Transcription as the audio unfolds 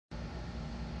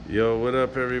Yo, what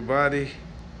up, everybody?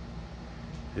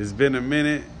 It's been a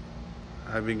minute.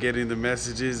 I've been getting the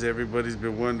messages. Everybody's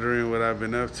been wondering what I've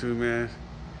been up to, man.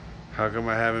 How come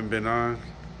I haven't been on?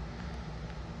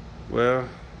 Well,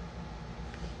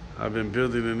 I've been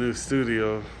building a new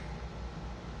studio.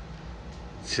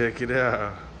 Check it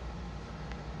out.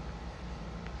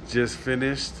 Just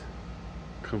finished.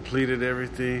 Completed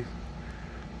everything.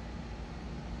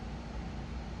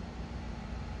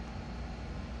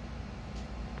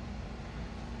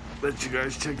 Let you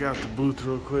guys check out the booth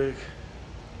real quick.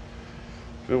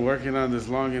 Been working on this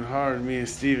long and hard, me and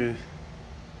Steven.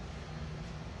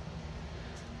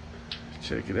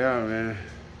 Check it out, man.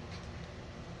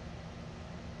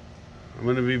 I'm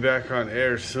gonna be back on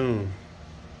air soon.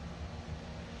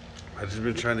 I just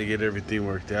been trying to get everything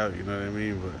worked out, you know what I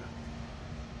mean? But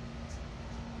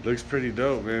looks pretty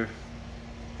dope, man.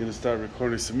 Gonna start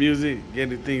recording some music,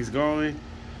 getting things going.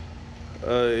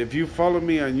 If you follow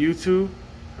me on YouTube,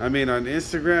 on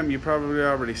Instagram, you probably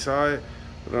already saw it,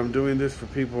 but I'm doing this for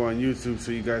people on YouTube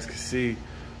so you guys can see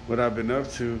what I've been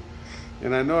up to.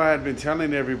 And I know I had been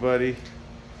telling everybody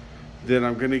that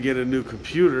I'm gonna get a new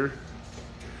computer,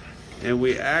 and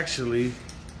we actually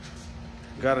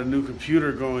got a new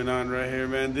computer going on right here,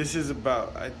 man. This is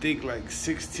about, I think, like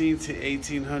 $1,600 to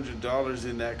 $1,800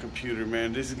 in that computer,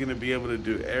 man. This is gonna be able to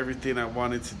do everything I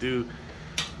wanted to do.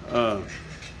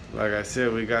 Like I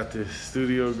said, we got the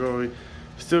studio going.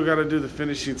 Still got to do the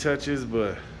finishing touches,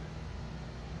 but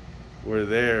we're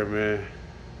there, man.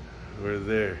 We're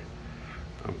there.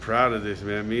 I'm proud of this,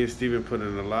 man. Me and Steven put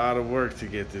in a lot of work to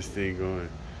get this thing going.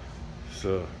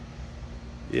 So,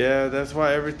 yeah, that's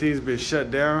why everything's been shut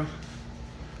down.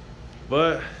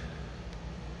 But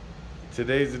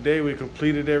today's the day we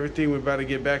completed everything. We're about to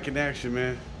get back in action,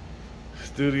 man.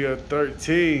 Studio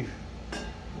 13.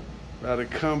 About to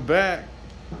come back.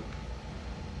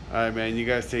 All right, man. You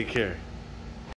guys take care.